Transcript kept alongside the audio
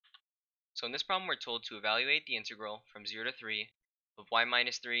So in this problem, we're told to evaluate the integral from 0 to 3 of y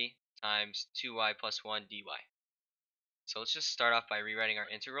minus 3 times 2y plus 1 dy. So let's just start off by rewriting our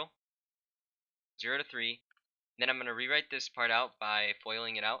integral, 0 to 3. And then I'm going to rewrite this part out by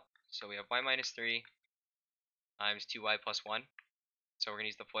FOILing it out. So we have y minus 3 times 2y plus 1. So we're going to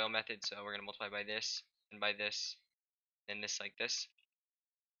use the FOIL method. So we're going to multiply by this, and by this, and this like this.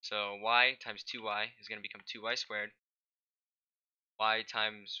 So y times 2y is going to become 2y squared. Y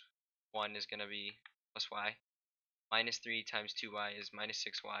times 1 is going to be plus y. Minus 3 times 2y is minus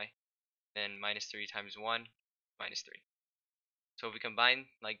 6y. Then minus 3 times 1, minus 3. So if we combine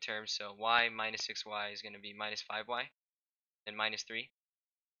like terms, so y minus 6y is going to be minus 5y, then minus 3.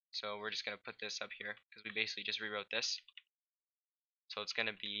 So we're just going to put this up here because we basically just rewrote this. So it's going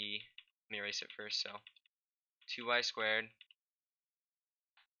to be, let me erase it first, so 2y squared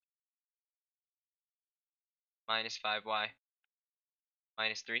minus 5y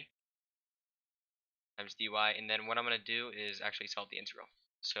minus 3 times dy. And then what I'm going to do is actually solve the integral.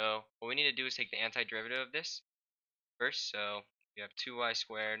 So what we need to do is take the antiderivative of this first. So we have 2y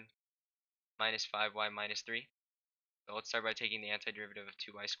squared minus 5y minus 3. So let's start by taking the antiderivative of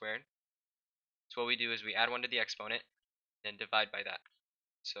 2y squared. So what we do is we add 1 to the exponent, then divide by that.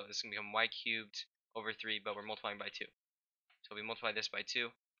 So this is going to become y cubed over 3, but we're multiplying by 2. So we multiply this by 2,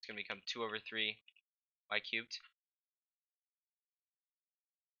 it's going to become 2 over 3 y cubed.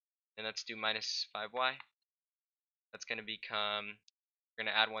 And let's do minus 5y. That's going to become, we're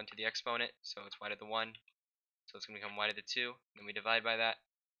going to add 1 to the exponent, so it's y to the 1. So it's going to become y to the 2. Then we divide by that,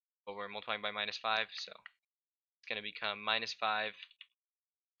 but we're multiplying by minus 5, so it's going to become minus 5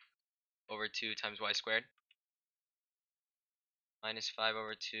 over 2 times y squared. Minus 5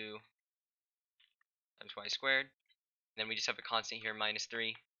 over 2 times y squared. And then we just have a constant here, minus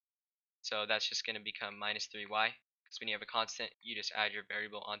 3. So that's just going to become minus 3y. Because when you have a constant, you just add your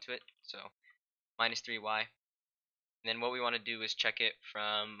variable onto it. So minus 3y. And then what we want to do is check it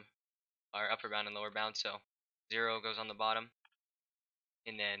from our upper bound and lower bound. So 0 goes on the bottom,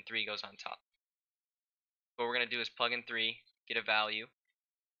 and then 3 goes on top. What we're going to do is plug in 3, get a value,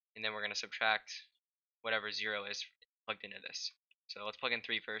 and then we're going to subtract whatever 0 is plugged into this. So let's plug in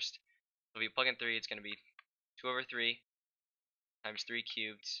 3 first. So if we plug in 3, it's going to be 2 over 3 times 3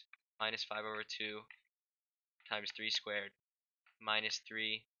 cubed minus 5 over 2 times 3 squared minus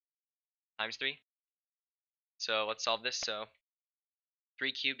 3 times 3. So let's solve this. So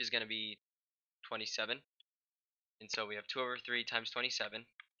 3 cubed is going to be 27. And so we have 2 over 3 times 27.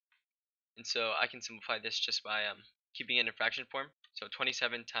 And so I can simplify this just by keeping it in fraction form. So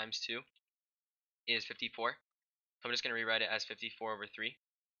 27 times 2 is 54. So I'm just going to rewrite it as 54 over 3.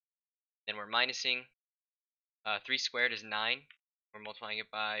 Then we're minusing 3 squared is 9. We're multiplying it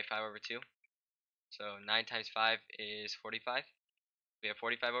by 5 over 2. So 9 times 5 is 45. We have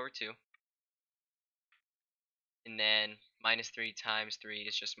 45 over 2. And then minus 3 times 3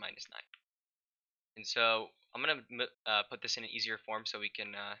 is just minus 9. And so I'm going to put this in an easier form so we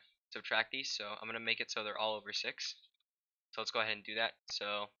can subtract these. So I'm going to make it so they're all over 6. So let's go ahead and do that.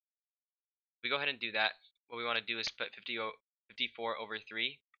 So if we go ahead and do that, what we want to do is put 54 over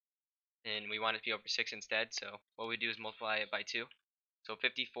 3. And we want it to be over 6 instead. So what we do is multiply it by 2. So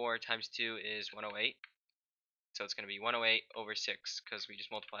 54 times 2 is 108. So it's going to be 108 over 6 because we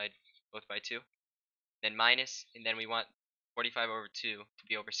just multiplied both by 2. Then minus, and then we want 45 over 2 to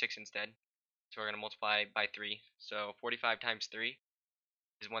be over 6 instead. So we're going to multiply by 3. So 45 times 3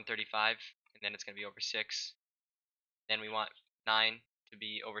 is 135, and then it's going to be over 6. Then we want 9 to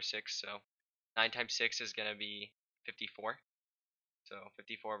be over 6, so 9 times 6 is going to be 54. So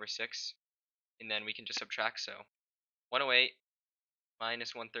 54 over 6. And then we can just subtract, so 108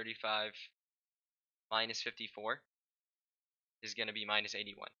 minus 135 minus 54 is going to be minus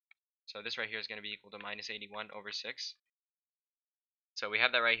 81. So this right here is going to be equal to minus 81 over 6. So we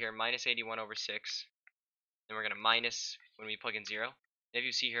have that right here, minus 81 over 6. Then we're going to minus when we plug in 0. If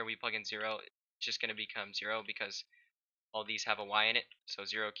you see here we plug in 0, it's just going to become 0 because all these have a y in it. So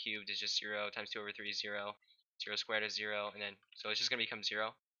 0 cubed is just 0 times 2 over 3 is 0. 0 squared is 0. And then so it's just going to become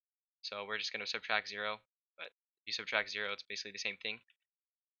 0. So we're just going to subtract 0. But if you subtract 0, it's basically the same thing.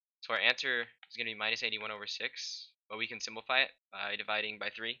 So our answer is going to be minus 81 over 6. But we can simplify it by dividing by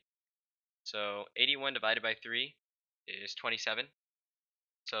 3. So 81 divided by 3 is 27.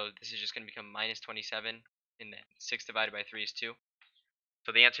 So this is just going to become minus 27, and then 6 divided by 3 is 2.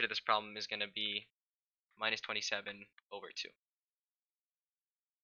 So the answer to this problem is going to be minus 27 over 2.